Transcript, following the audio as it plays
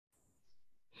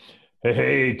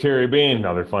Hey, Terry Bean,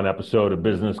 another fun episode of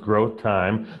Business Growth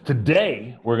Time.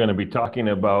 Today, we're going to be talking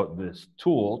about this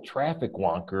tool, Traffic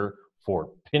Wonker,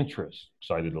 for Pinterest.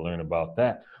 Excited to learn about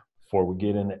that. Before we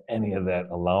get into any of that,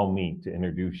 allow me to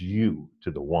introduce you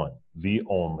to the one, the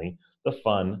only, the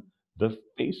fun, the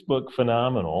Facebook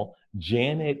phenomenal,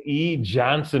 Janet E.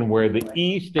 Johnson, where the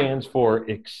E stands for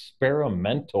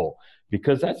experimental,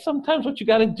 because that's sometimes what you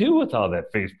got to do with all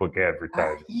that Facebook Are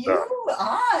advertising you stuff.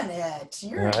 on it?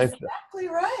 You're I, exactly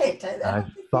right. I I don't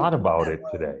think you thought put about that it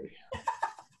way. today.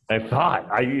 I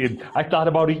thought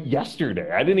about it yesterday.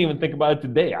 I didn't even think about it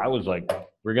today. I was like,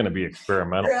 we're going to be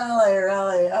experimental. Really,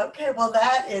 really. Okay, well,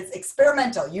 that is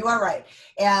experimental. You are right.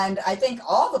 And I think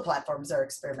all the platforms are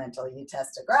experimental. You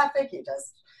test a graphic, you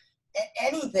test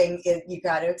anything, you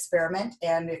got to experiment.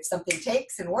 And if something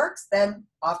takes and works, then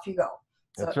off you go.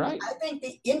 So That's right. I think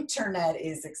the internet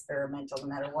is experimental no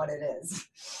matter what it is.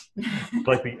 It's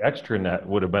like the extranet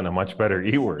would have been a much better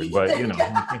E word, but you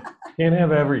can't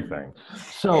have everything.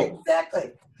 So,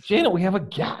 Exactly. Janet, we have a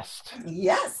guest.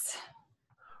 Yes.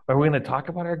 Are we going to talk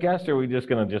about our guest, or are we just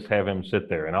going to just have him sit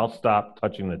there? And I'll stop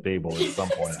touching the table at some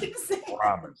point. I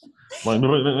promise.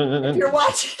 If you're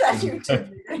watching on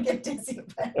YouTube, you're going to get dizzy.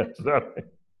 People are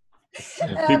For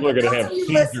going to those have of you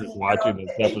seizures listening, you're watching this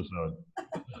okay. episode.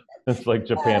 It's like Uh,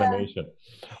 Japanimation.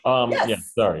 Yeah,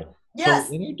 yes, sorry. So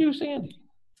yes, introduce Andy.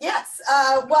 yes.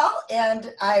 Well,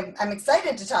 and I'm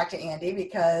excited to talk to Andy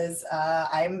because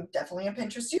I'm definitely a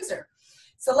Pinterest user.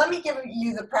 So let me give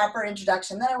you the proper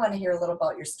introduction. Then I want to hear a little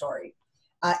about your story.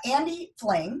 Andy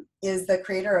Fling is the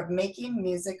creator of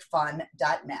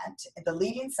MakingMusicFun.net, the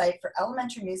leading site for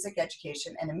elementary music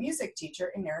education and a music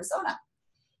teacher in Arizona.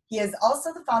 He is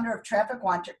also the founder of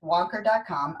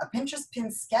TrafficWonker.com, a Pinterest pin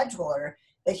scheduler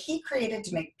that he created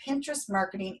to make Pinterest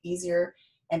marketing easier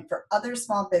and for other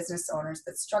small business owners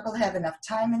that struggle to have enough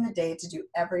time in the day to do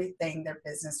everything their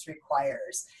business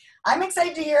requires. I'm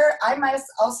excited to hear. I'm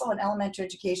also an elementary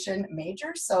education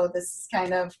major, so this is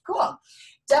kind of cool.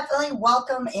 Definitely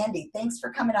welcome, Andy. Thanks for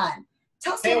coming on.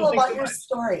 Tell us a Hey, well, little thanks about so your much.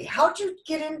 story. How'd you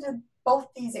get into both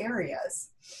these areas?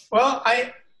 Well,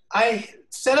 I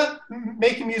set up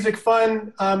Making Music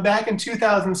Fun back in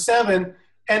 2007,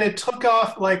 and it took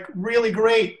off like really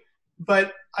great.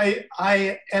 But I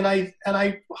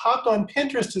hopped on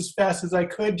Pinterest as fast as I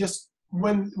could, just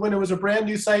when it was a brand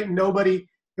new site and nobody.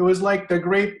 It was like the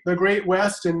Great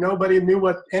West, and nobody knew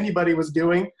what anybody was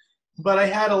doing. But I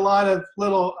had a lot of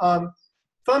little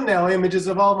thumbnail images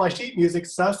of all my sheet music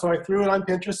stuff, so I threw it on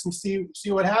Pinterest and see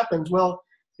what happens. Well,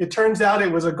 it turns out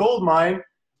it was a gold mine.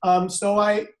 So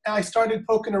I started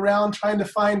poking around trying to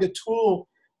find a tool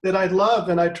that I'd love,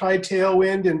 and I tried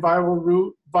Tailwind and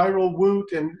Viral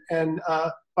Woot and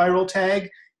Viral Tag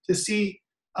to see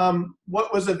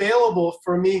what was available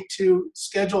for me to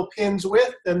schedule pins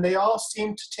with, and they all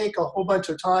seemed to take a whole bunch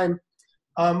of time,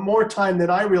 more time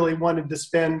than I really wanted to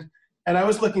spend. And I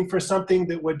was looking for something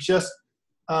that would just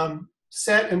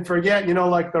set and forget,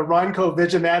 like the Ronco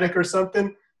Vigimatic or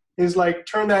something. Is like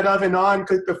turn that oven on,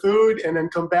 cook the food, and then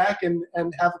come back and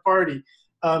have a party.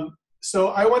 So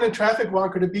I wanted Traffic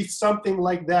Wonker to be something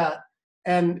like that,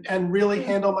 and really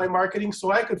handle my marketing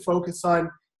so I could focus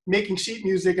on making sheet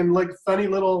music and like funny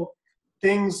little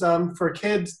things for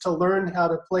kids to learn how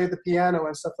to play the piano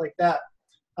and stuff like that.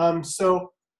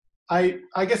 So I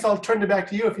guess I'll turn it back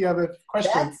to you if you have a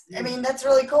question. That's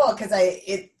really cool because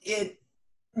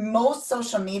most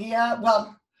social media,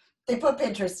 well, they put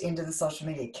Pinterest into the social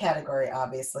media category,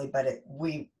 obviously, but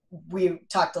we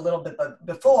talked a little bit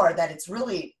before that it's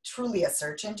really truly a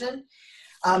search engine.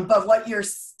 But what you're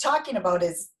talking about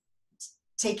is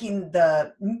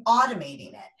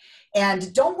automating it.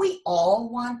 And don't we all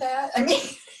want that? I mean,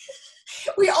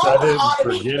 we all Set want it and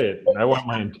automated. forget it. I want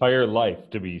my entire life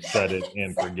to be set it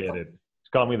and forget it.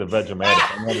 Just call me the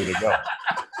Vegematic. I'm ready to go.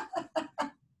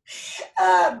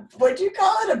 Would you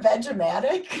call it a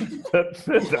Vegematic? That's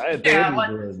it. Yeah, Andy's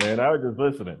word, man. I was just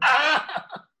listening.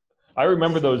 I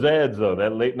remember those ads though,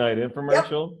 that late night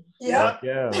infomercial. Yep.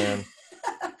 Yeah, man.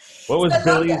 What was I love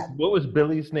Billy's that. what was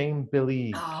Billy's name?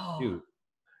 Billy Oh, shoot.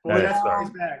 boy, that's Sorry. always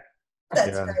back.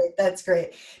 that's Yeah. great. That's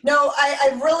great. No,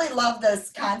 I really love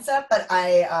this concept, but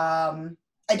I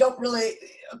don't really.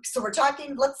 So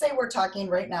let's say we're talking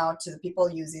right now to the people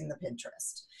using the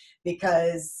Pinterest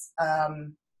because,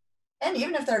 and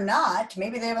even if they're not,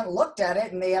 maybe they haven't looked at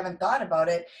it and they haven't thought about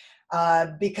it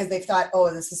because they've thought,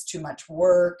 oh, this is too much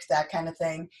work, that kind of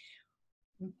thing.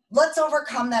 Let's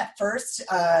overcome that first,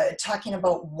 talking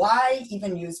about why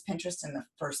even use Pinterest in the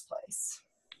first place.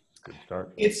 Good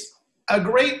start. It's a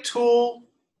great tool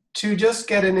to just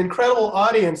get an incredible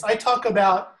audience. I talk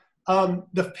about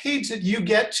the page that you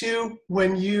get to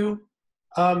when you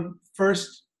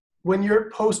first, when you're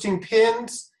posting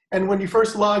pins and when you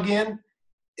first log in,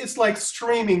 it's like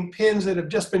streaming pins that have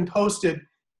just been posted.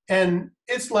 And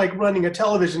it's like running a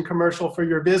television commercial for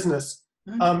your business.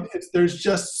 There's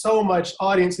just so much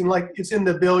audience, and like it's in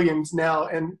the billions now,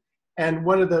 and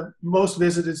one of the most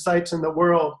visited sites in the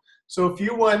world. So if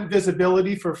you want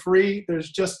visibility for free, there's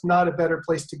just not a better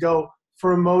place to go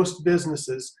for most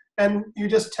businesses. And you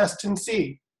just test and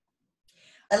see.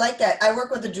 I like that. I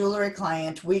work with a jewelry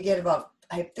client. We get about,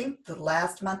 I think the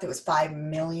last month it was 5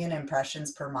 million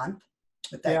impressions per month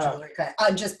with that jewelry client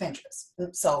on just Pinterest.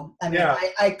 So, I mean,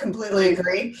 I completely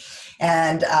agree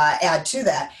and add to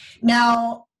that.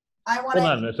 Now, I want to.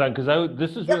 Hold on a second, because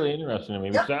this is really interesting to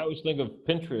me, because I always think of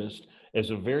Pinterest as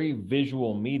a very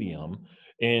visual medium.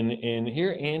 And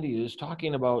here Andy is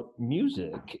talking about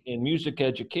music and music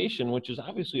education, which is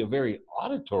obviously a very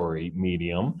auditory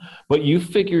medium, but you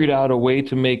figured out a way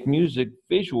to make music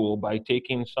visual by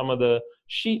taking some of the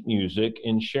sheet music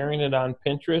and sharing it on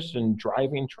Pinterest and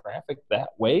driving traffic that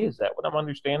way. Is that what I'm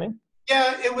understanding?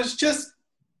 Yeah, it was just,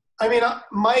 I mean,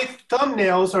 my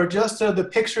thumbnails are just the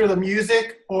picture of the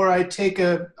music, or I take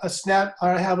a snap, or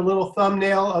I have a little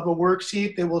thumbnail of a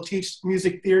worksheet that will teach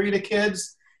music theory to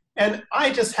kids. And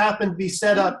I just happened to be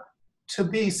set up to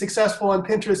be successful on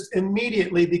Pinterest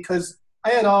immediately because I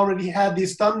had already had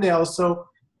these thumbnails. So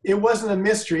it wasn't a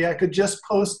mystery. I could just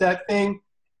post that thing,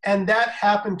 and that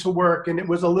happened to work. And it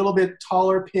was a little bit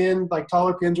taller pin, like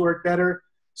taller pins work better.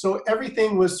 So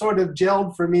everything was sort of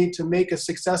gelled for me to make a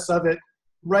success of it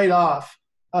right off.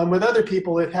 With other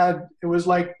people, it was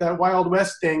like that Wild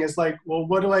West thing. It's like, well,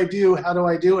 what do I do? How do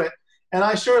I do it? And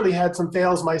I surely had some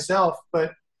fails myself,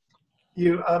 but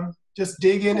you just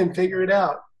dig in and figure it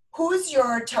out. Who's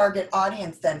your target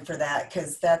audience then for that?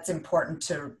 Because that's important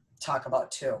to talk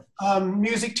about too.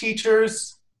 Music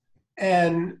teachers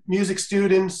and music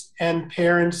students and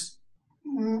parents,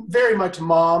 very much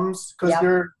moms, because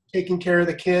they're taking care of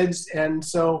the kids. And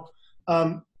so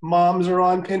moms are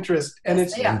on Pinterest, and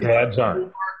dads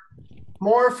aren't.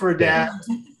 More for dads,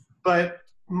 but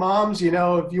moms,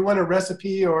 if you want a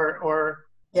recipe or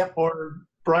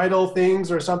bridal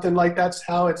things or something, like that's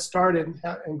how it started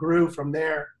and grew from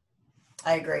there.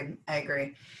 I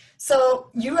agree. So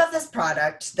you have this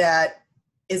product that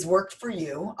is worked for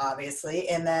you, obviously,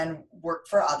 and then worked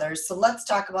for others. So let's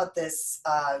talk about this.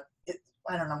 I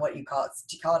don't know what you call it.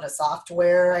 Do you call it a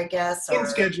software, I guess? Pin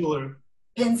scheduler.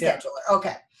 Pin scheduler.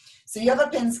 Okay. So you have a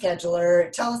pin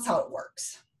scheduler. Tell us how it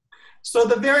works. So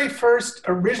the very first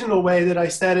original way that I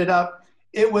set it up,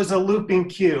 it was a looping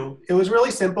queue. It was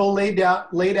really simple, laid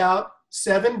out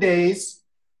 7 days.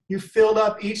 You filled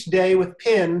up each day with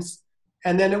pins,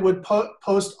 and then it would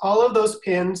post all of those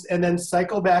pins and then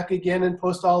cycle back again and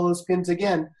post all those pins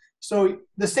again. So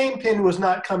the same pin was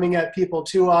not coming at people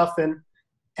too often,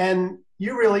 and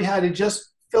you really had to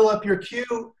just fill up your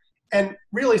queue. And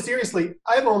really, seriously,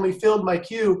 I've only filled my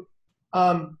queue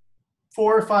 4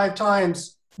 or 5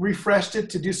 times, refreshed it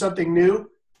to do something new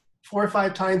 4 or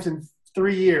 5 times in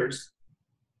 3 years.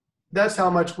 That's how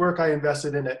much work I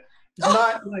invested in it.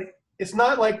 It's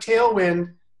not like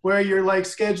Tailwind, where you're like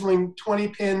scheduling 20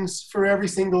 pins for every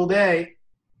single day,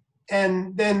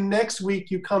 and then next week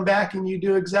you come back and you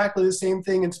do exactly the same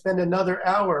thing and spend another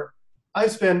hour.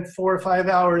 I've spent 4 or 5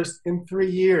 hours in 3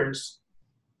 years.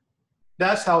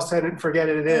 That's how set it and forget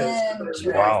it is.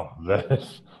 Wow,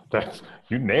 that's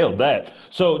you nailed that.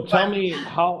 So tell me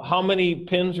how many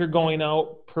pins are going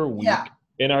out per week? Yeah.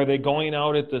 And are they going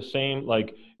out at the same,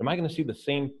 like, am I going to see the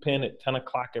same pin at 10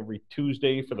 o'clock every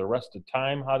Tuesday for the rest of the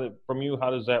time? How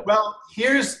does that work? Well,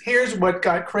 here's what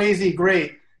got crazy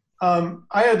great. I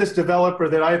have this developer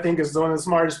that I think is one of the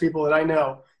smartest people that I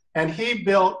know. And he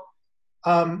built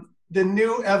the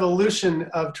new evolution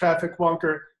of Traffic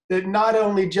Wonker that not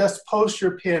only just posts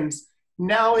your pins,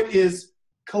 now it is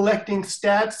collecting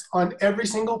stats on every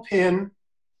single pin,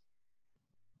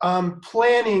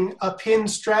 planning a pin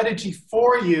strategy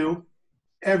for you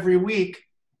every week,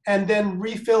 and then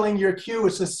refilling your queue.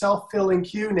 It's a self-filling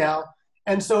queue now.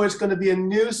 And so it's going to be a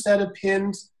new set of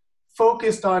pins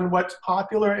focused on what's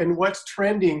popular and what's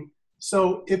trending.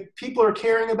 So if people are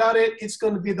caring about it, it's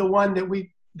going to be the one that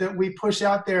we push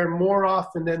out there more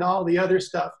often than all the other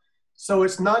stuff. So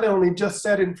it's not only just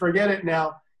set and forget it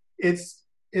now, it's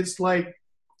like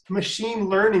machine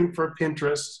learning for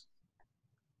Pinterest.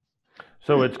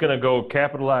 So it's going to go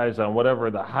capitalize on whatever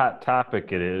the hot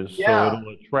topic it is. Yeah. So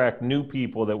it'll attract new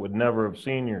people that would never have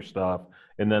seen your stuff.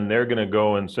 And then they're going to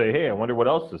go and say, hey, I wonder what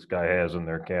else this guy has in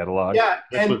their catalog. Yeah,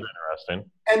 this was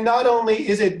interesting. And not only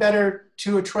is it better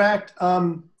to attract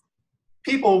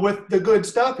people with the good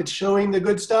stuff, it's showing the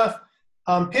good stuff,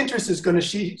 Pinterest is going to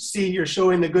see you're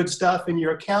showing the good stuff, and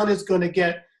your account is going to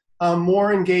get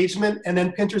more engagement. And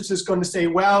then Pinterest is going to say,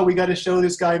 wow, we got to show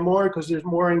this guy more because there's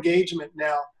more engagement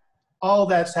now. All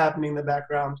that's happening in the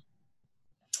background.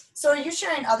 So are you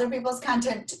sharing other people's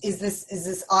content? Is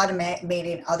this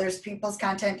automating other people's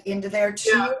content into there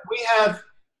too? Yeah, we have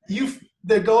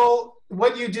the goal,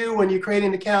 what you do when you create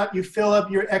an account, you fill up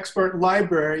your expert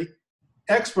library.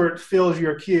 Expert fills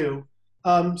your queue.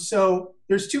 So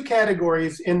there's two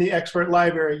categories in the expert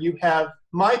library. You have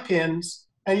my pins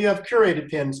and you have curated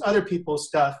pins, other people's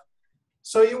stuff.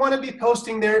 So you want to be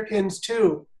posting their pins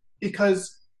too,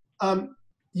 because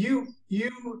you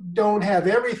don't have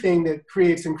everything that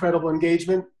creates incredible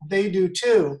engagement. They do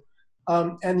too.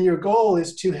 And your goal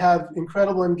is to have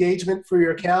incredible engagement for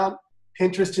your account,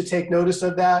 Pinterest to take notice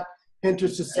of that,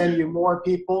 Pinterest to send you more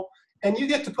people. And you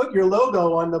get to put your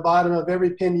logo on the bottom of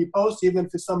every pin you post, even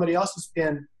if it's somebody else's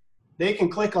pin. They can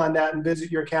click on that and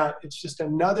visit your account. It's just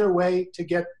another way to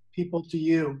get people to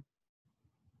you.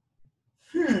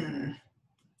 Interesting.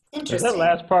 Is that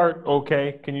last part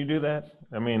okay? Can you do that?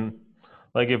 I mean,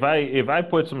 like if I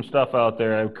put some stuff out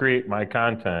there, I create my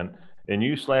content, and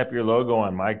you slap your logo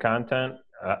on my content,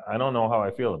 I don't know how I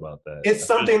feel about that. It's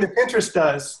something that Pinterest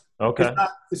does. Okay.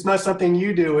 It's not something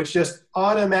you do. It's just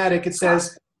automatic. It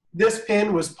says this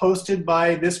pin was posted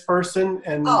by this person,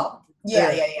 and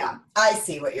yeah. I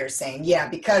see what you're saying. Yeah,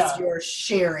 because you're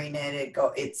sharing it,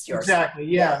 it's yours. Exactly.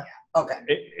 Yeah. Okay.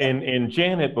 And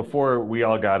Janet, before we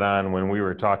all got on, when we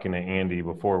were talking to Andy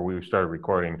before we started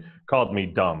recording, called me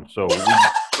dumb. So we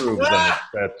proved that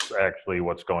that's actually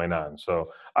what's going on.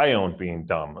 So I own being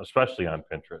dumb, especially on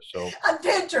Pinterest. So on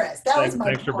Pinterest, that was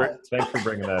my point. Thanks for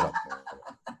bringing that up.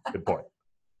 Good point.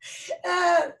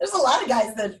 There's a lot of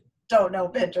guys that don't know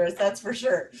Pinterest, that's for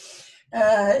sure.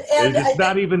 And it's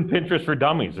not even Pinterest for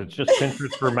dummies. It's just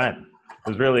Pinterest for men.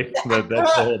 It's really that's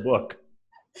the whole book.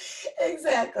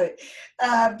 Exactly.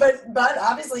 But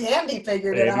obviously Andy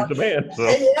figured it out. Andy's the man, so.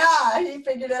 Yeah, he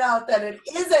figured it out that it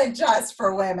isn't just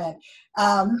for women.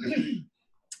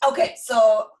 Okay,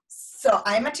 so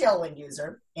I'm a Tailwind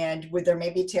user, and there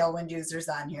may be Tailwind users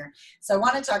on here. So I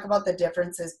want to talk about the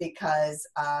differences because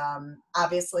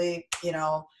obviously,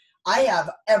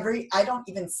 I don't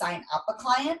even sign up a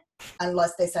client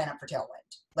unless they sign up for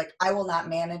Tailwind. Like, I will not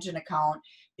manage an account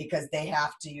because they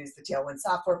have to use the Tailwind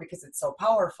software because it's so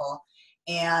powerful.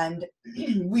 And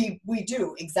we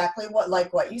do exactly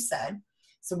what you said.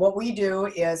 So what we do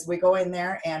is we go in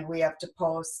there and we have to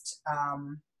post,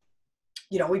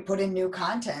 we put in new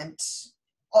content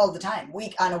all the time,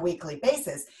 on a weekly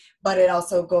basis, but it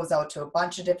also goes out to a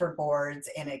bunch of different boards,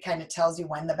 and it kind of tells you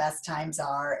when the best times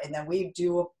are. And then we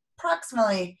do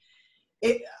approximately,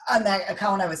 on that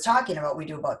account I was talking about, we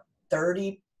do about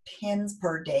 30 pins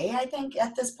per day, I think,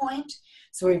 at this point.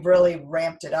 So we've really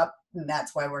ramped it up, and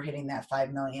that's why we're hitting that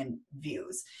 5 million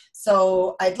views.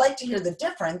 So I'd like to hear the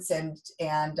difference and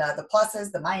the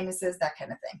pluses, the minuses, that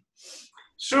kind of thing.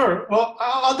 Sure. Well,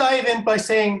 I'll dive in by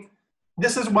saying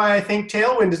this is why I think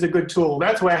Tailwind is a good tool.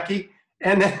 That's wacky.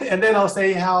 And then I'll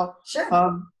say how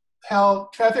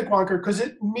Traffic Wonker, because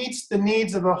it meets the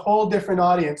needs of a whole different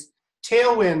audience.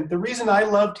 Tailwind, the reason I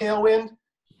love Tailwind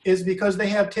is because they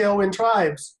have Tailwind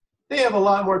tribes. They have a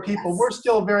lot more people. Yes. We're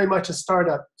still very much a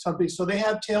startup, so they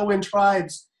have Tailwind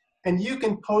tribes, and you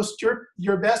can post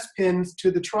your best pins to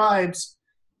the tribes,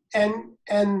 and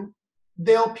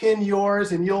they'll pin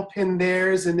yours and you'll pin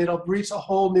theirs, and it'll reach a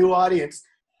whole new audience.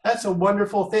 That's a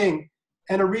wonderful thing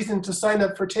and a reason to sign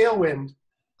up for Tailwind.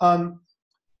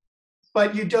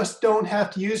 But you just don't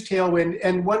have to use Tailwind.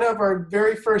 And one of our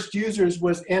very first users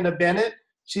was Anna Bennett.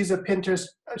 She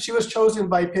was chosen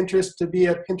by Pinterest to be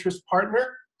a Pinterest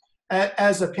partner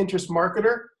as a Pinterest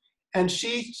marketer. And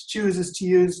she chooses to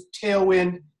use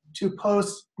Tailwind to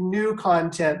post new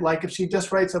content. Like if she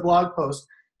just writes a blog post,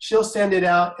 she'll send it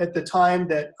out at the time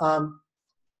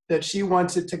that she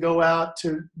wants it to go out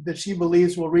that she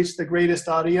believes will reach the greatest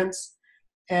audience.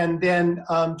 And then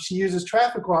she uses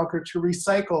Traffic Wonker to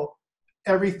recycle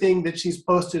everything that she's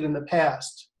posted in the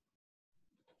past.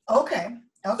 Okay.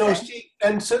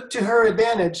 So to her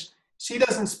advantage, she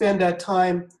doesn't spend that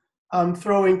time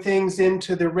throwing things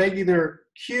into the regular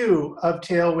queue of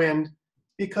Tailwind,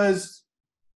 because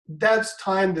that's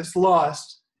time that's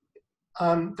lost.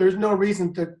 There's no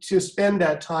reason to spend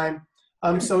that time.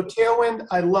 So Tailwind,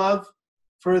 I love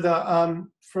for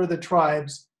the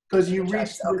tribes, because you're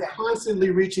constantly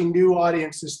reaching new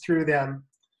audiences through them.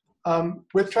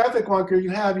 With Traffic Wonker,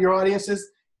 you have your audiences,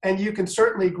 and you can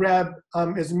certainly grab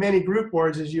as many group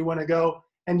boards as you want to go,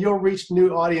 and you'll reach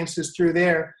new audiences through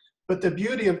there. But the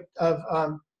beauty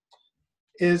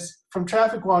is from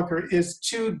Traffic Wonker is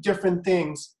two different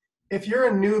things. If you're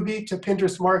a newbie to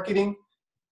Pinterest marketing,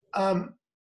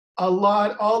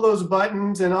 all those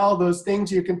buttons and all those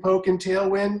things you can poke in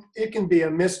Tailwind, it can be a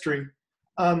mystery.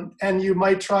 And you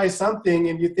might try something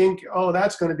and you think, oh,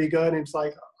 that's going to be good. And it's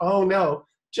like, oh no,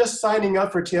 just signing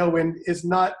up for Tailwind is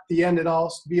not the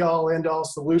be all end all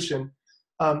solution.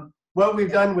 What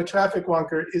we've done with Traffic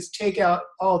Wonker is take out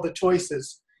all the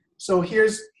choices. So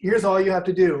here's all you have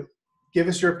to do. Give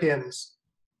us your pins.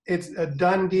 It's a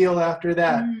done deal after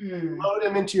that. You load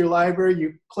them into your library,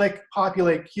 you click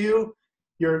populate queue,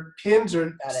 your pins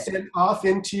are sent off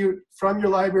from your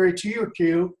library to your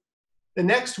queue. The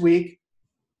next week,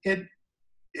 daily,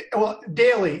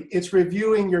 it's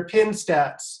reviewing your pin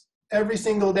stats. Every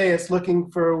single day, it's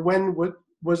looking for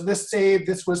was this saved,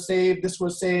 this was saved, this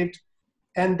was saved.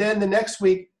 And then the next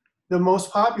week, the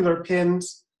most popular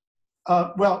pins,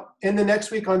 in the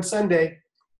next week on Sunday,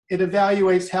 it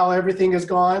evaluates how everything has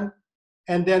gone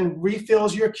and then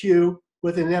refills your queue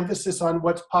with an emphasis on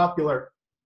what's popular.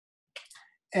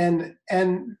 And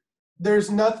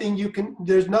there's nothing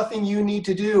you need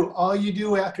to do. All you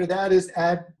do after that is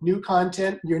add new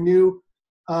content, your new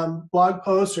blog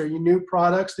posts or your new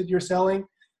products that you're selling,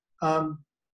 and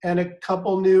a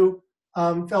couple new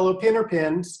fellow pinner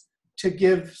pins to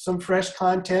give some fresh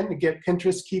content and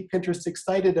keep Pinterest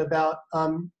excited about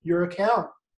your account.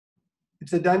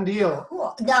 It's a done deal.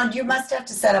 Cool. Now, you must have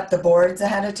to set up the boards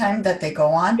ahead of time that they go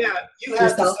on. Yeah, you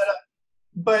have to set up.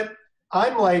 But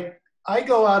I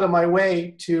go out of my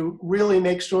way to really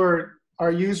make sure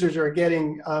our users are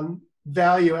getting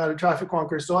value out of Traffic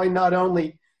Wonker. So I not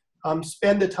only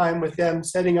spend the time with them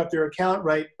setting up their account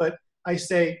right, but I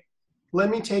say, let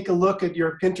me take a look at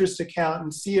your Pinterest account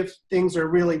and see if things are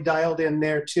really dialed in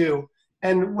there too.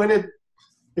 And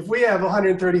if we have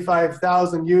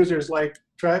 135,000 users like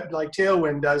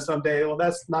Tailwind does someday, well,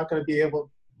 that's not going to be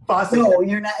possible. No,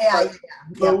 you're not. Yeah,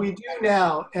 but we do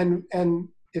now, and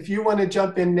if you want to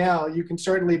jump in now, you can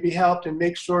certainly be helped and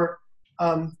make sure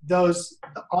those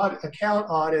account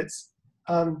audits,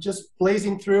 just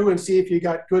blazing through and see if you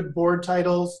got good board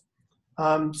titles,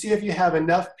 see if you have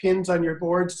enough pins on your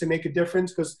boards to make a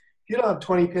difference, because if you don't have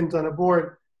 20 pins on a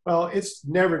board, well, it's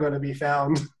never going to be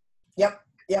found. Yep.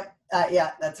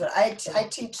 Yeah, that's what I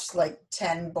teach, like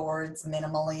 10 boards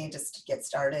minimally just to get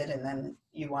started, and then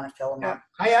you want to fill them up.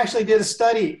 I actually did a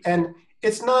study, and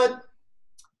it's not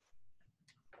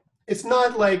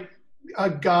like a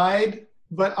guide,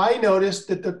 but I noticed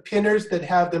that the pinners that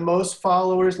have the most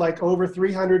followers, like over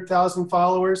 300,000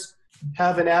 followers,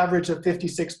 have an average of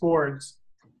 56 boards.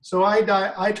 So I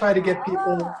try to get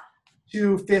people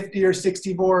to 50 or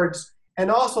 60 boards,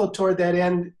 and also toward that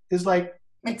end is like,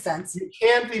 makes sense. You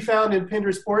can't be found in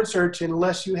Pinterest board search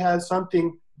unless you have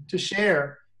something to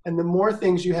share. And the more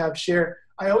things you have share,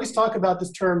 I always talk about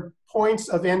this term points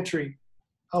of entry,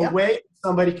 a way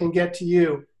somebody can get to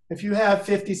you. If you have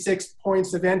 56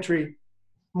 points of entry,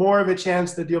 more of a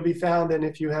chance that you'll be found than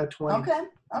if you had 20.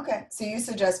 Okay. So you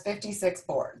suggest 56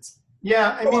 boards.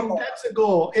 Yeah, I mean, that's a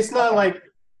goal. It's not like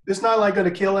going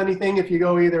to kill anything if you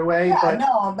go either way. Yeah,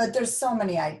 no, but there's so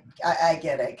many. I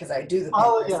get it because I do the.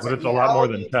 But it's a lot more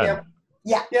than 10.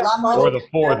 Yeah, a lot more. Or the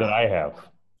 4 that I have.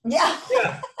 Yeah.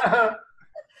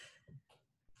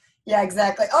 Yeah,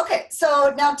 exactly. Okay,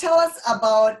 so now tell us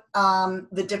about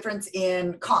the difference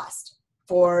in cost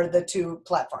for the two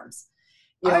platforms.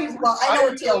 I know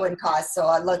what Tailwind costs, so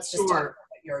let's just talk about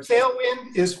yours.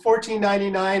 Tailwind is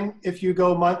 $14.99 if you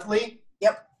go monthly.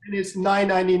 Yep. And it's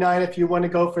 $9.99 if you want to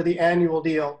go for the annual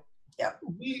deal. Yep.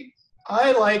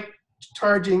 I like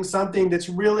charging something that's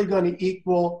really going to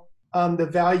equal the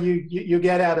value you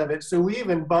get out of it. So we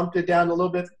even bumped it down a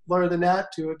little bit lower than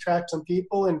that to attract some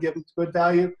people and give them good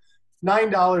value.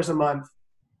 $9 a month.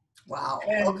 Wow.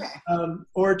 And, okay.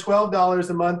 Or $12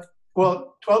 a month.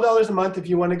 Well, $12 a month if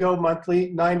you want to go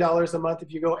monthly, $9 a month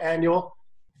if you go annual.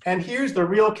 And here's the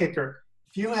real kicker.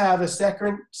 If you have a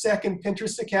second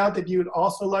Pinterest account that you would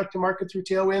also like to market through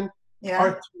Tailwind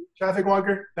or through Traffic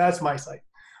Wonker, that's my site.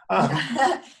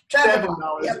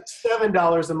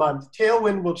 $7 a month.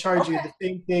 Tailwind will charge you the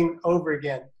same thing over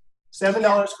again.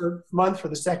 $7 per month for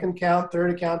the second account,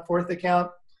 third account, fourth account.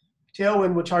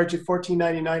 Tailwind will charge you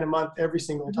 $14.99 a month every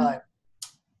single time.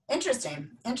 Interesting.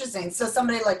 So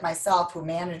somebody like myself who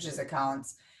manages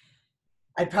accounts,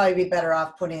 I'd probably be better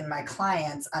off putting my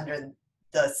clients under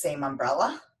the same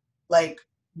umbrella.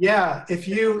 If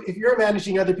you're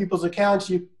managing other people's accounts,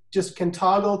 you just can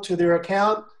toggle to their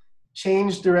account,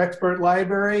 change their expert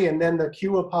library, and then the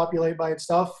queue will populate by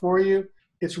itself for you.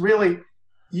 It's really,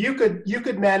 you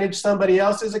could manage somebody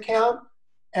else's account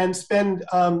and spend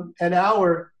an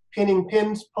hour pinning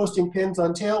pins, posting pins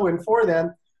on Tailwind for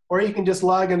them, or you can just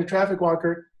log into Traffic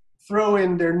Wonker, throw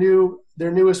in their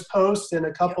newest posts and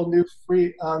a couple new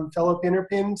free fellow pinner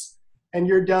pins, and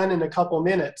you're done in a couple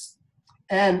minutes.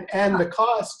 And the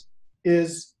cost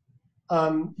is,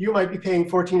 you might be paying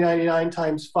 $14.99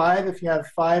 times 5 if you have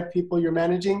 5 people you're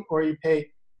managing, or you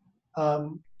pay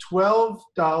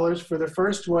 $12 for the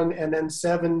first one and then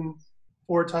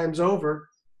 4 times over.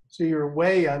 So you're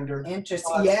way under.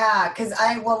 Interesting. Yeah, because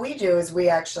what we do is we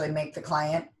actually make the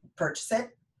client purchase it.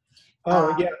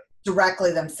 Yeah.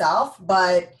 Directly themselves,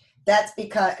 but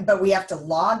we have to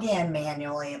log in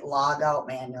manually, log out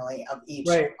manually of each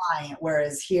client.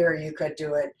 Whereas here you could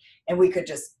do it, and we could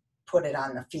just put it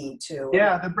on the feed too.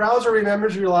 Yeah, the browser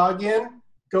remembers your login.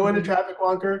 Go into Traffic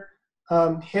Wonker,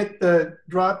 hit the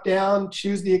drop down,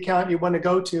 choose the account you want to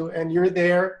go to, and you're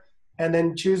there. And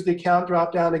then choose the account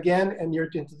drop down again, and you're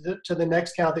to the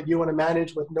next account that you want to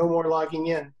manage with no more logging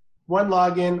in. One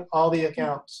login, all the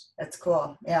accounts. That's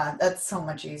cool. Yeah, that's so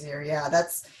much easier. Yeah,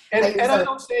 that's. I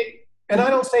don't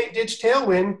say ditch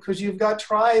Tailwind because you've got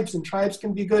tribes, and tribes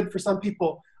can be good for some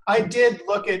people. I did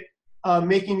look at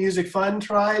making music fun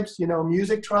tribes,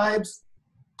 music tribes.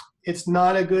 It's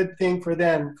not a good thing for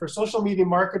them. For social media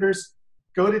marketers,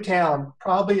 go to town.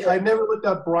 Probably, I've never looked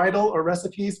up bridal or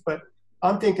recipes, but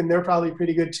I'm thinking they're probably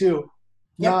pretty good too.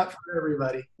 Yep. Not for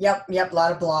everybody. Yep. A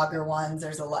lot of blogger ones.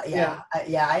 There's a lot. Yeah.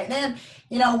 And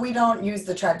we don't use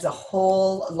the tribes a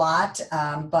whole lot,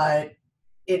 but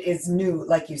it is new,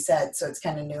 like you said. So it's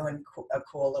kind of new and a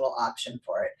cool little option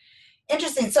for it.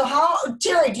 Interesting. So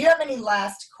Terry, do you have any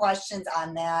last questions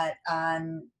on that?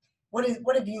 On what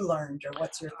have you learned, or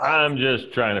what's your thoughts? I'm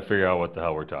just trying to figure out what the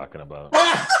hell we're talking about.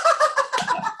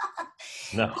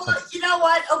 No. Well, you know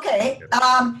what? Okay.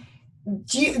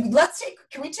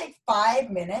 Can we take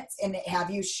 5 minutes and have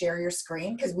you share your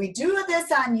screen? Because we do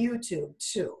this on YouTube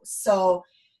too. So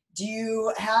do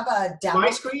you have a demo? My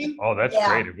screen? Oh, that's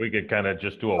great. If we could kind of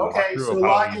just do a walkthrough. So you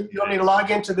want me to log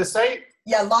into the site?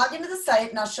 Yeah, log into the site,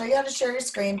 and I'll show you how to share your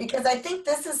screen, because I think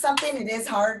this is something it is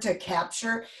hard to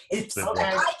capture.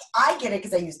 I get it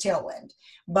because I use Tailwind.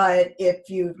 But if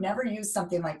you've never used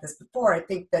something like this before, I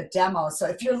think the demo. So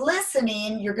if you're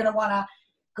listening, you're going to want to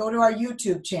go to our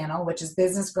YouTube channel, which is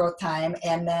Business Growth Time,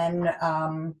 and then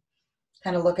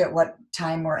kind of look at what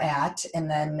time we're at, and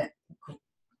then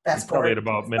fast forward. Probably at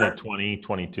about minute 20,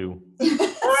 22.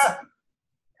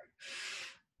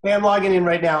 I'm logging in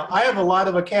right now. I have a lot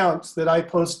of accounts that I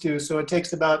post to, so it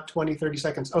takes about 20, 30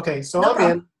 seconds. Okay, so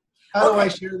I'm in. How do I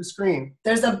share the screen?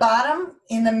 There's a bottom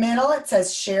in the middle. It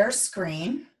says share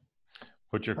screen.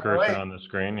 Put your cursor on the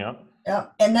screen, yep.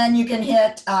 Yep, and then you can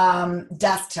hit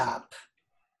desktop.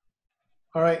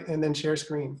 All right, and then share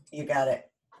screen. You got it.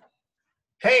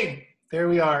 Hey, there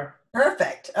we are.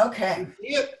 Perfect. Okay.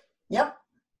 See it? Yep.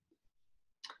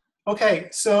 Okay,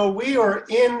 so we are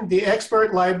in the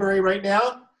expert library right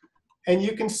now, and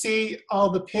you can see all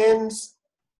the pins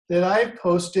that I've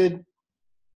posted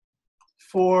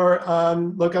for,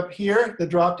 look up here, the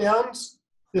drop downs.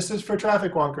 This is for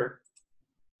Traffic Wonker.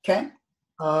 Okay.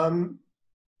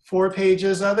 4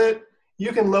 pages of it.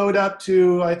 You can load up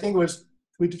to, I think it was,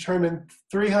 we determined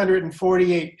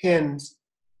 348 pins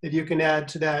that you can add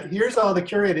to that. Here's all the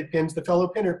curated pins, the fellow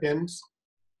pinner pins.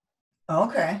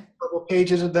 Okay. A couple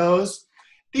pages of those.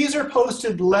 These are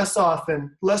posted less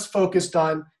often, less focused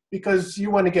on, because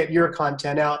you want to get your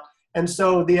content out. And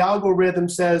so the algorithm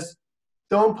says,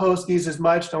 don't post these as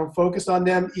much, don't focus on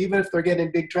them, even if they're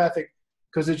getting big traffic,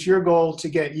 because it's your goal to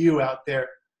get you out there.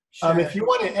 Sure. If you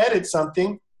want to edit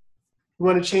something, you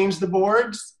want to change the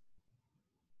boards,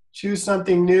 choose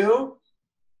something new.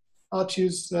 I'll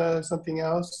choose something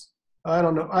else. I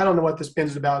don't know what this pin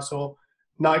is about, so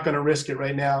I'm not going to risk it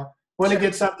right now. Want to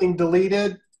get something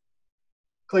deleted,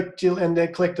 and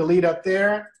then click delete up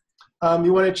there.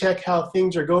 You want to check how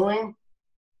things are going.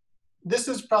 This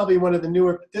is probably one of the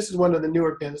newer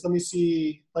pins. Let me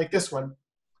see, like this one.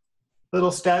 Little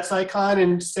stats icon,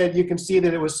 and said you can see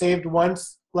that it was saved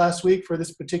once last week for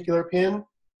this particular pin.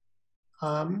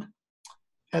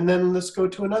 And then let's go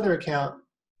to another account.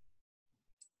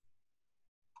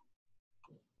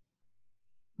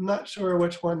 I'm not sure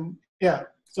which one. Yeah,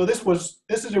 so this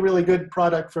is a really good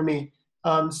product for me.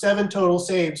 7 total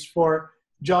saves for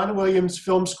John Williams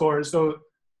film scores. So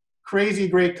crazy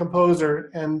great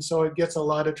composer, and so it gets a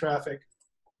lot of traffic.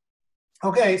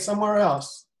 Okay, somewhere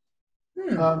else.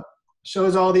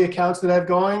 Shows all the accounts that I've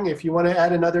going. If you want to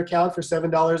add another account for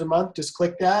 $7 a month, just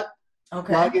click that.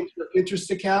 Okay. Log into your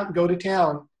Pinterest account and go to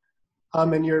town.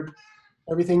 And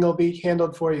everything will be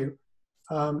handled for you.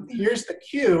 Here's the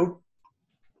queue.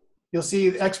 You'll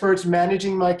see experts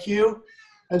managing my queue.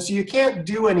 And so you can't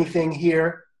do anything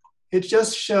here. It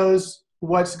just shows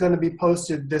what's going to be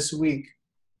posted this week.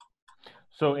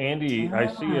 So Andy, I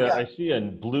see Yeah.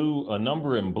 a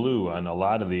number in blue on a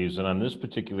lot of these, and on this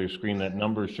particular screen, that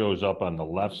number shows up on the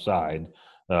left side.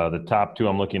 The top two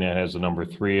I'm looking at has the number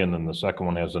 3, and then the second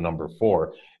one has the number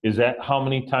 4. Is that how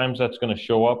many times that's going to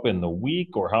show up in the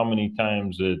week, or how many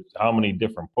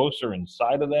different posts are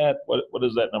inside of that? What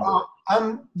is that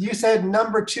number? You said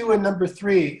number 2 and number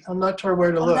 3. I'm not sure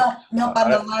where to look. No,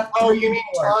 on the left. Oh, you mean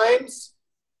 4. times?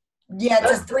 Yeah, it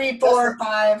says 3, 4,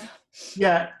 5.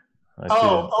 Yeah.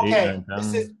 Okay.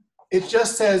 It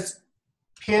just says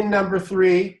pin number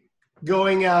 3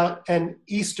 going out and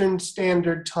Eastern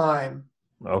Standard Time.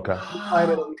 Okay.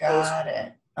 Oh, got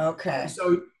it. Okay.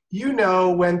 So you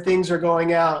know when things are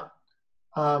going out.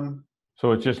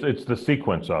 So it's the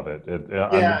sequence of it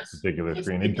on this particular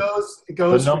screen. It goes.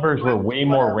 The numbers were way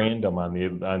more random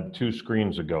on 2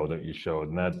 screens ago that you showed,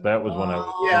 and that was when I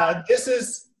was. Yeah, this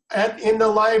is in the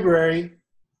library.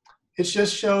 It's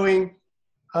just showing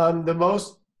the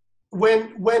most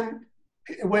when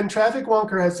Traffic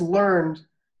Wonker has learned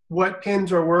what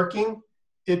pins are working,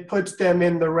 it puts them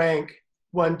in the rank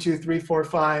 1, 2, 3, 4,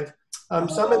 5.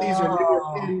 Some of these are newer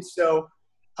pins, so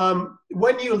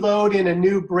when you load in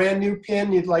a brand new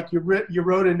pin, you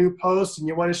wrote a new post and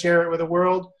you want to share it with the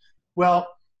world, well,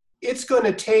 it's going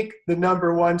to take the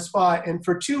number 1 spot, and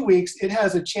for 2 weeks, it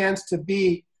has a chance to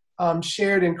be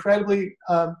shared incredibly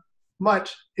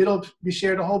much. It'll be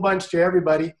shared a whole bunch to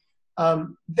everybody.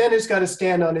 Then it's got to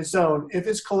stand on its own. If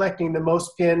it's collecting the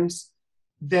most pins,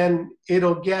 then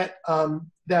it'll get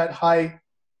that high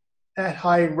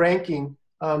ranking,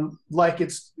 like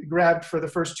it's grabbed for the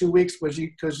first 2 weeks,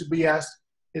 because we asked,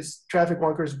 is Traffic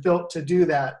Wonker is built to do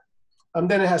that.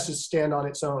 Then it has to stand on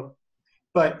its own.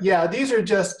 But yeah, these are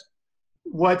just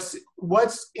what's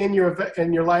in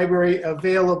your library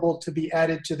available to be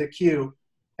added to the queue,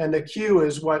 and the queue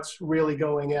is what's really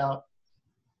going out.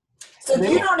 So if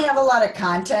you don't have a lot of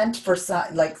content for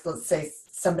like, let's say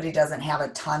somebody doesn't have a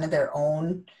ton of their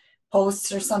own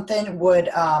posts or something, would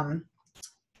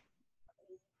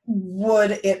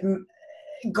it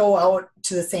go out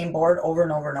to the same board over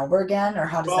and over and over again, or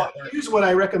how does that work? Here's what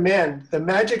I recommend. The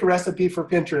magic recipe for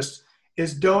Pinterest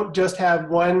is don't just have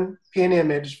one pin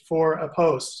image for a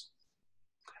post.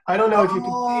 I don't know if you can see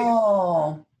it.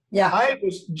 Oh, yeah. I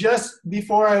was just,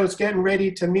 before I was getting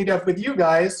ready to meet up with you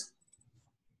guys,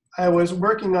 I was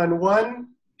working on one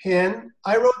pin.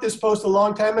 I wrote this post a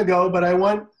long time ago, but I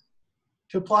want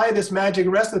to apply this magic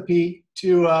recipe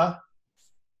to,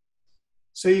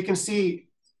 so you can see,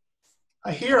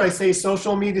 here I say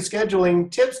social media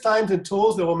scheduling, tips, times, and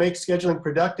tools that will make scheduling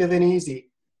productive and easy.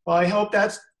 Well, I hope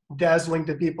that's dazzling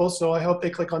to people, so I hope they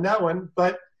click on that one.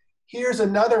 But here's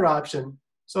another option.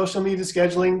 Social media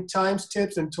scheduling, times,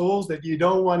 tips, and tools that you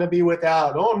don't want to be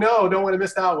without. Oh no, don't want to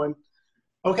miss that one.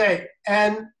 Okay,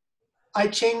 and I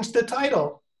changed the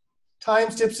title,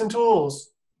 times, tips, and tools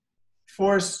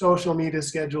for social media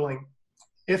scheduling.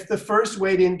 If the first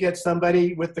way didn't get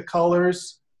somebody with the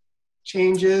colors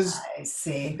changes, I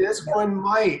see. This one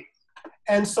might.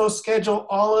 And so schedule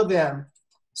all of them,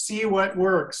 see what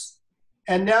works.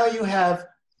 And now you have,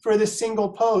 for this single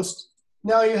post,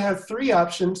 now you have 3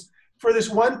 options. For this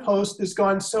one post that's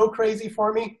gone so crazy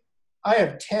for me, I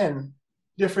have 10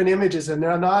 different images, and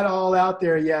they're not all out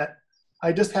there yet.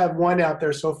 I just have 1 out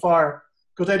there so far,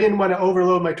 because I didn't want to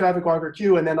overload my Traffic Wonker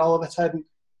queue, and then all of a sudden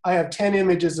I have 10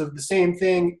 images of the same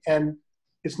thing, and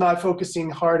it's not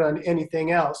focusing hard on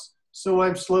anything else. So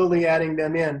I'm slowly adding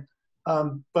them in.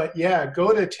 But yeah,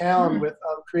 go to town with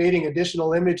creating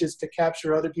additional images to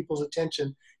capture other people's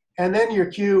attention. And then your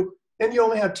queue, then you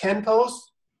only have 10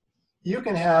 posts. You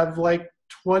can have like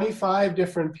 25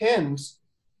 different pins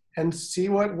and see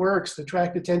what works to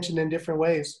attract attention in different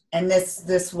ways. And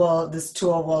this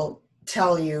tool will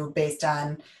tell you based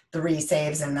on the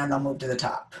resaves, and then they'll move to the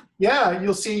top. Yeah,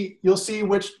 you'll see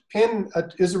which pin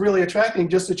is really attracting.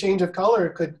 Just a change of color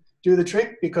could do the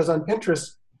trick, because on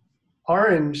Pinterest,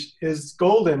 orange is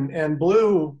golden and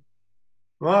blue,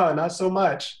 not so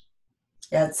much.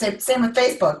 Yeah, same with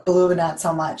Facebook, blue not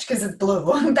so much, because it's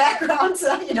blue background,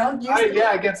 so you don't use it.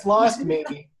 Yeah, it gets lost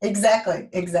maybe. Exactly.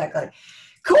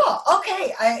 Cool.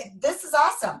 Okay, this is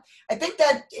awesome. I think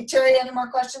that, Terry, any more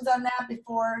questions on that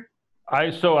before? I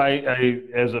as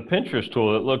a Pinterest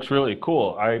tool, it looks really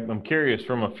cool. I'm curious,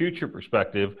 from a future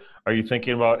perspective, are you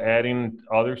thinking about adding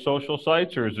other social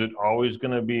sites, or is it always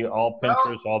going to be all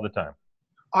Pinterest all the time?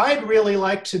 I'd really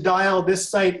like to dial this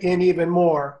site in even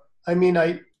more. I mean,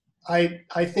 I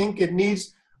think it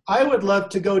needs, I would love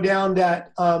to go down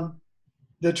that,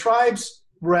 the tribes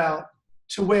route,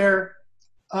 to where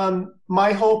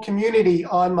my whole community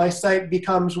on my site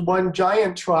becomes one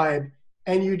giant tribe,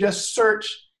 and you just search.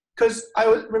 Because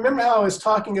remember how I was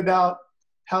talking about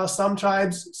how some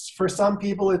tribes, for some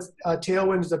people, it's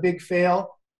tailwind is a big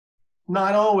fail.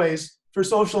 Not always. For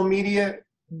social media,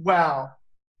 wow.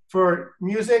 For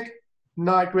music,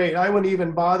 not great. I wouldn't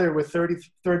even bother with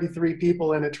 33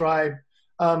 people in a tribe.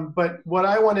 But what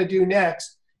I want to do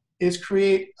next is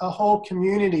create a whole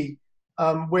community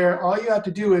where all you have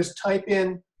to do is type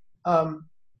in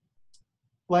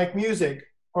like music,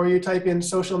 or you type in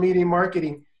social media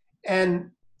marketing,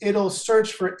 and it'll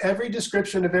search for every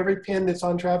description of every pin that's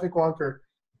on Traffic Wonker.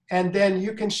 And then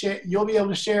you can share, you'll be able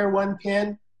to share one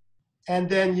pin, and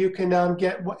then you can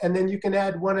you can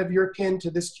add one of your pin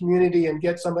to this community and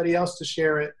get somebody else to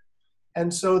share it.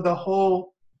 And so the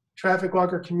whole Traffic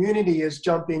Wonker community is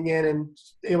jumping in and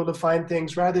able to find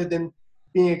things rather than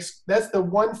being, that's the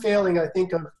one failing I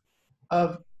think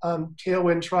of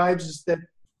tailwind tribes, is that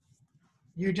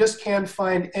you just can't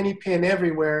find any pin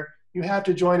everywhere. You have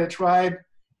to join a tribe.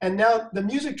 And now the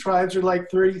music tribes are like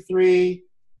 33,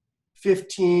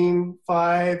 15,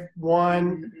 5,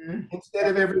 1, instead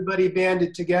of everybody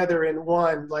banded together in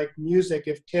one, like music.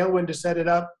 If Tailwind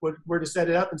were to set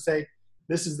it up and say,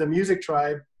 this is the music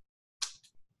tribe,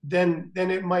 then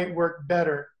it might work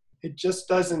better. It just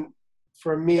doesn't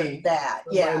for me.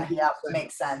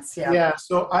 Makes sense. Yeah. Yeah,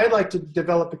 so I'd like to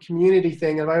develop a community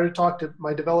thing, and I already talked to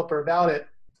my developer about it.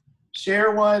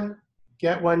 Share one,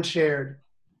 get one shared.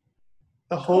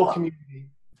 The whole community.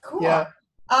 Cool. Yeah.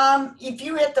 If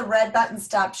you hit the red button,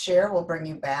 stop share, we'll bring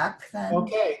you back then.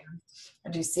 Okay.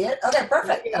 Do you see it? Okay,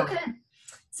 perfect. Yeah. Okay.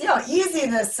 See how easy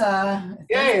this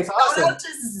it's awesome.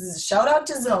 Shout out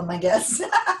to Zoom, I guess.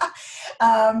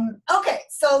 Okay,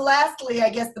 so lastly, I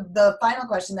guess the final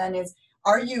question then is,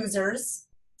 our users,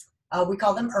 we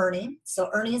call them Ernie. So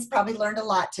Ernie's probably learned a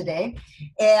lot today.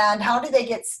 And how do they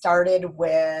get started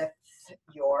with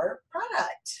your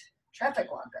product, Traffic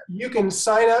Wonker? You can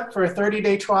sign up for a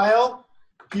 30-day trial.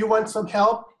 If you want some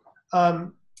help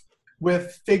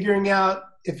with figuring out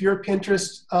if your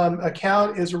Pinterest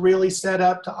account is really set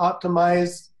up to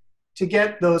optimize to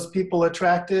get those people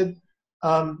attracted,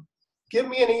 give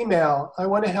me an email. I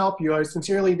want to help you. I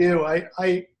sincerely do.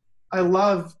 I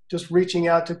love just reaching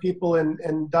out to people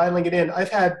and dialing it in. I've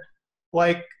had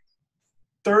like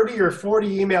 30 or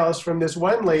 40 emails from this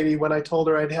one lady when I told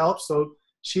her I'd help. So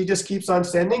she just keeps on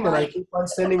sending, and I keep on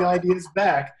sending ideas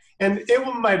back. And it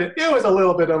was a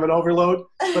little bit of an overload,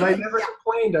 but I never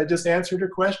complained. I just answered her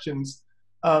questions.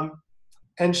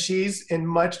 And she's in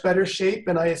much better shape.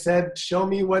 And I said, show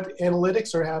me what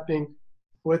analytics are happening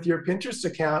with your Pinterest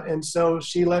account. And so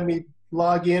she let me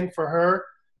log in for her,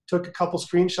 took a couple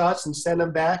screenshots and sent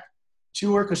them back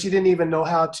to her, because she didn't even know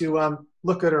how to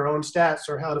look at her own stats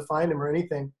or how to find them or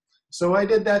anything. So I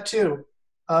did that too.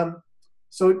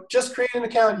 So just create an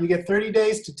account. You get 30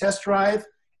 days to test drive.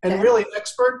 And really,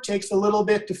 Expert takes a little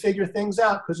bit to figure things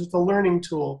out because it's a learning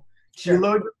tool. Sure. You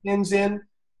load your pins in,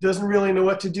 doesn't really know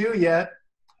what to do yet.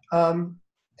 And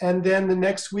then the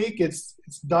next week, it's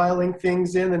dialing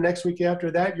things in. The next week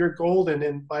after that, you're golden.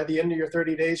 And by the end of your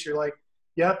 30 days, you're like,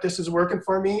 yep, this is working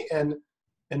for me. And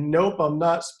nope, I'm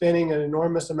not spending an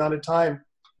enormous amount of time.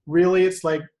 Really, it's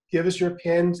like, give us your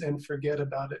pins and forget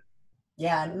about it.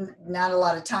 Yeah, not a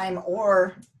lot of time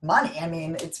or money. I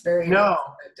mean, it's very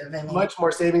effective. Much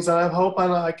more savings, and I hope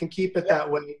I can keep it that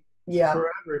way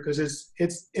forever, because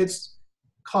it's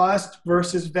cost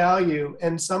versus value.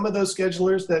 And some of those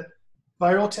schedulers that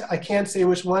I can't say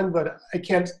which one, but I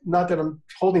can't, not that I'm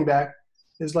holding back,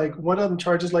 is like one of them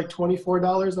charges like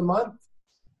 $24 a month.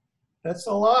 That's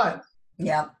a lot.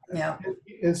 Yeah.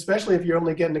 Especially if you're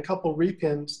only getting a couple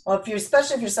repins. Well,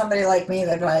 especially if you're somebody like me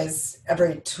that buys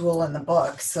every tool in the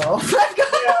book. So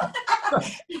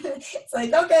it's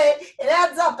like, okay, it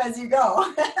adds up as you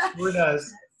go. It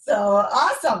does. So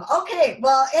awesome. Okay.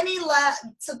 Well,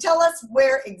 so tell us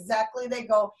where exactly they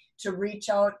go to reach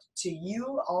out to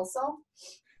you also.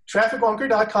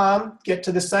 TrafficWonker.com. Get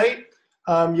to the site.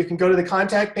 You can go to the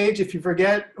contact page if you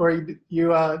forget, or you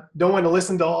don't want to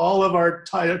listen to all of our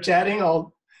chatting.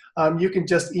 You can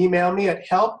just email me at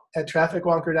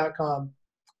help@trafficwonker.com,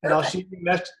 and I'll shoot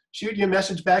you a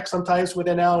message back sometimes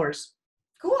within hours.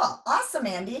 Cool. Awesome,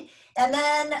 Andy. And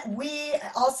then we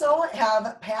also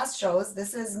have past shows.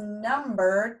 This is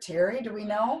number, Terry, do we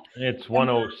know? It's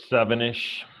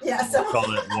 107-ish. Yeah. So we'll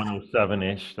call it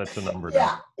 107-ish. That's the number.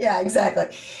 Yeah,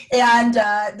 exactly. And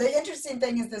the interesting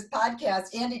thing is this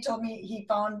podcast, Andy told me he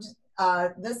found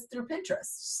this through Pinterest.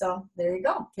 So there you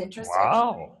go. Pinterest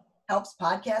helps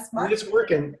podcast marketing. It's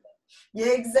working.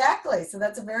 Yeah, exactly. So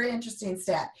that's a very interesting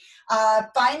stat.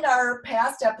 Find our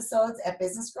past episodes at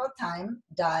businessgrowthtime.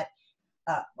 I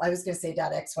was going to say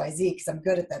 .xyz because I'm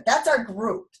good at that. That's our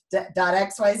group,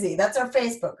 .xyz. That's our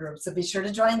Facebook group. So be sure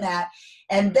to join that.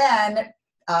 And then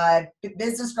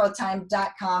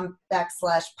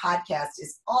businessgrowthtime.com/podcast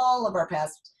is all of our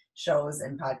past shows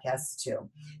and podcasts too.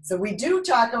 So we do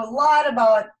talk a lot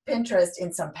about Pinterest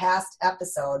in some past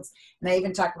episodes, and I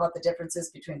even talk about the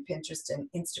differences between Pinterest and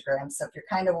Instagram. So if you're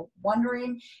kind of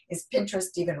wondering, is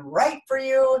Pinterest even right for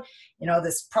you? You know,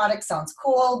 this product sounds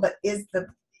cool, but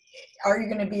are you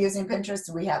going to be using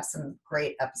Pinterest? We have some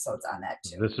great episodes on that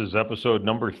too. This is episode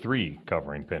number 3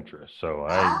 covering Pinterest. So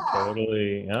I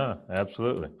totally, yeah,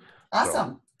 absolutely. Awesome.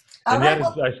 So, and yet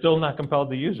I'm still not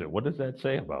compelled to use it. What does that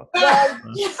say about that?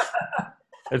 Well, yeah.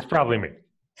 It's probably me.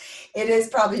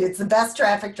 It's the best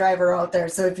traffic driver out there.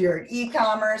 So if you're in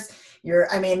e-commerce,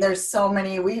 there's so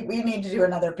many, we need to do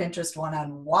another Pinterest one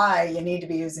on why you need to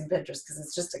be using Pinterest, because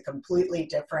it's just a completely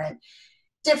different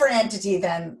entity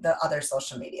than the other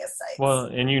social media sites. Well,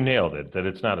 and you nailed it, that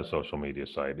it's not a social media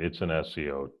site. It's an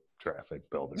SEO traffic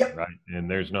builder, yep. Right? And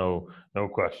there's no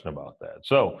question about that.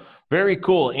 So very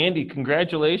cool. Andy,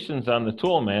 congratulations on the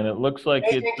tool, man. It looks like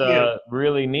it's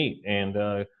really neat, and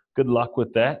good luck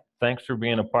with that. Thanks for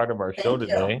being a part of our show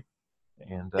today.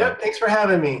 And thanks for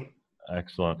having me.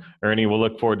 Excellent. Ernie, we'll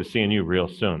look forward to seeing you real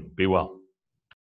soon. Be well.